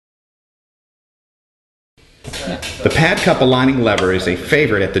The pad cup aligning lever is a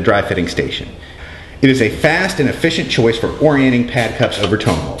favorite at the dry fitting station. It is a fast and efficient choice for orienting pad cups over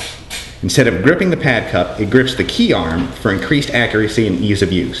tone holes. Instead of gripping the pad cup, it grips the key arm for increased accuracy and ease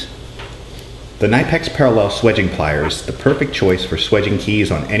of use. The Knipex parallel swedging pliers, the perfect choice for swedging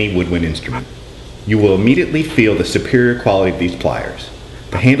keys on any woodwind instrument. You will immediately feel the superior quality of these pliers.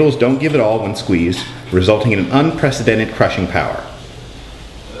 The handles don't give it all when squeezed, resulting in an unprecedented crushing power.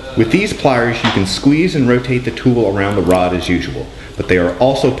 With these pliers, you can squeeze and rotate the tool around the rod as usual, but they are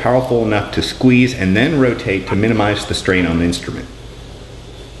also powerful enough to squeeze and then rotate to minimize the strain on the instrument.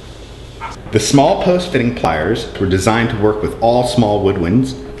 The small post-fitting pliers were designed to work with all small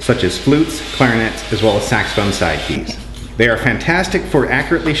woodwinds, such as flutes, clarinets, as well as saxophone side keys. They are fantastic for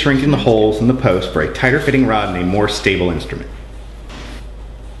accurately shrinking the holes in the post for a tighter fitting rod and a more stable instrument.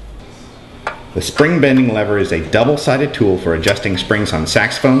 The spring bending lever is a double-sided tool for adjusting springs on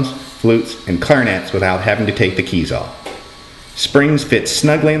saxophones, flutes, and clarinets without having to take the keys off. Springs fit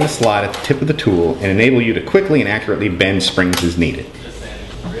snugly in the slot at the tip of the tool and enable you to quickly and accurately bend springs as needed.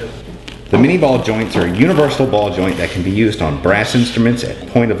 The Minibal Joints are a universal ball joint that can be used on brass instruments at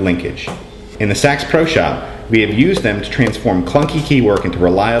point of linkage. In the Sax ProShop, we have used them to transform clunky keywork into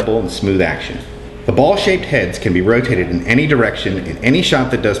reliable and smooth action. The ball-shaped heads can be rotated in any direction, and any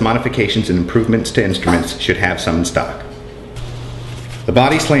shop that does modifications and improvements to instruments should have some in stock. The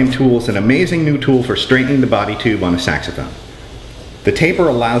Body Slam tool is an amazing new tool for straightening the body tube on a saxophone. The taper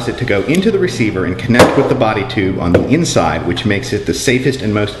allows it to go into the receiver and connect with the body tube on the inside, which makes it the safest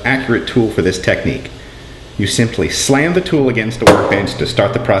and most accurate tool for this technique. You simply slam the tool against the workbench to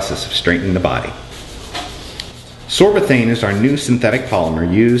start the process of straightening the body. Sorbothane is our new synthetic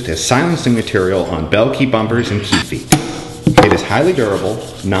polymer used as silencing material on bell key bumpers and key feet. It is highly durable,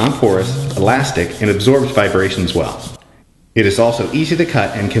 non-porous, elastic, and absorbs vibrations well. It is also easy to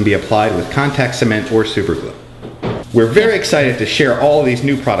cut and can be applied with contact cement or superglue. We're very excited to share all of these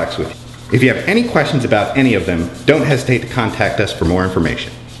new products with you. If you have any questions about any of them, don't hesitate to contact us for more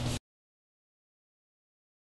information.